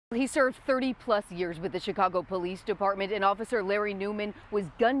He served 30-plus years with the Chicago Police Department, and Officer Larry Neuman was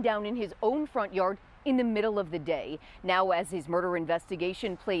gunned down in his own front yard in the middle of the day. Now, as his murder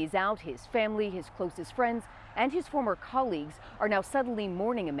investigation plays out, his family, his closest friends, and his former colleagues are now suddenly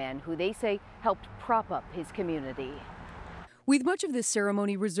mourning a man who they say helped prop up his community. With much of this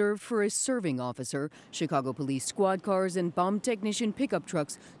ceremony reserved for a serving officer, Chicago police squad cars and bomb technician pickup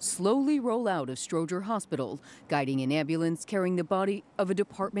trucks slowly roll out of Stroger Hospital, guiding an ambulance carrying the body of a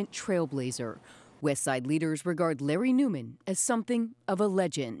department trailblazer. West Side leaders regard Larry Neuman as something of a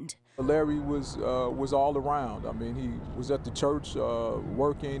legend. Larry was all around. I mean, he was at the church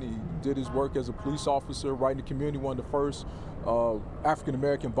working. He did his work as a police officer right in the community, one of the first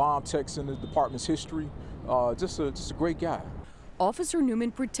African-American bomb techs in the department's history. Just a great guy. Officer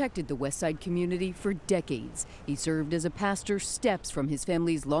Neuman protected the West Side community for decades. He served as a pastor steps from his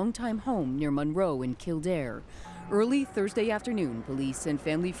family's longtime home near Monroe in Kildare. Early Thursday afternoon, police and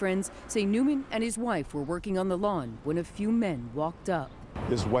family friends say Neuman and his wife were working on the lawn when a few men walked up.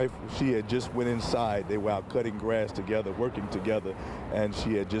 His wife, she had just went inside. They were out cutting grass together, working together, and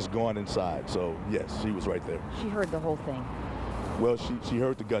she had just gone inside. So, yes, she was right there. She heard the whole thing. Well, she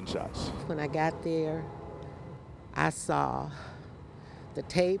heard the gunshots. When I got there, I saw the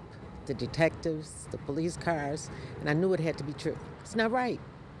tape, the detectives, the police cars, and I knew it had to be true. It's not right.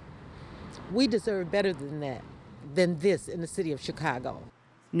 We deserve better than that, than this in the city of Chicago.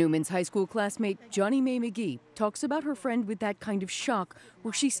 Neuman's high school classmate, Johnny Mae McGee, talks about her friend with that kind of shock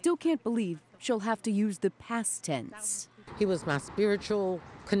where she still can't believe she'll have to use the past tense. He was my spiritual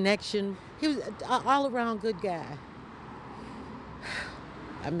connection. He was an all-around good guy.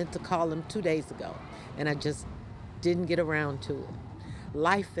 I meant to call him 2 days ago, and I just didn't get around to it.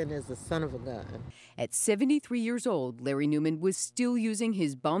 Life in is a son of a gun. At 73 years old, Larry Neuman was still using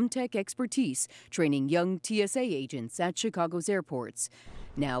his bomb tech expertise, training young TSA agents at Chicago's airports.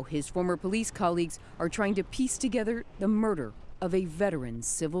 Now, his former police colleagues are trying to piece together the murder of a veteran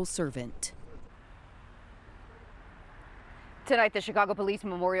civil servant. Tonight, the Chicago Police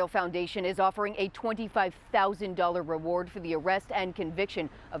Memorial Foundation is offering a $25,000 reward for the arrest and conviction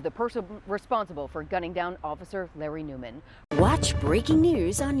of the person responsible for gunning down Officer Larry Neuman. Watch breaking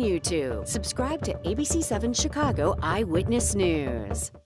news on YouTube. Subscribe to ABC7 Chicago Eyewitness News.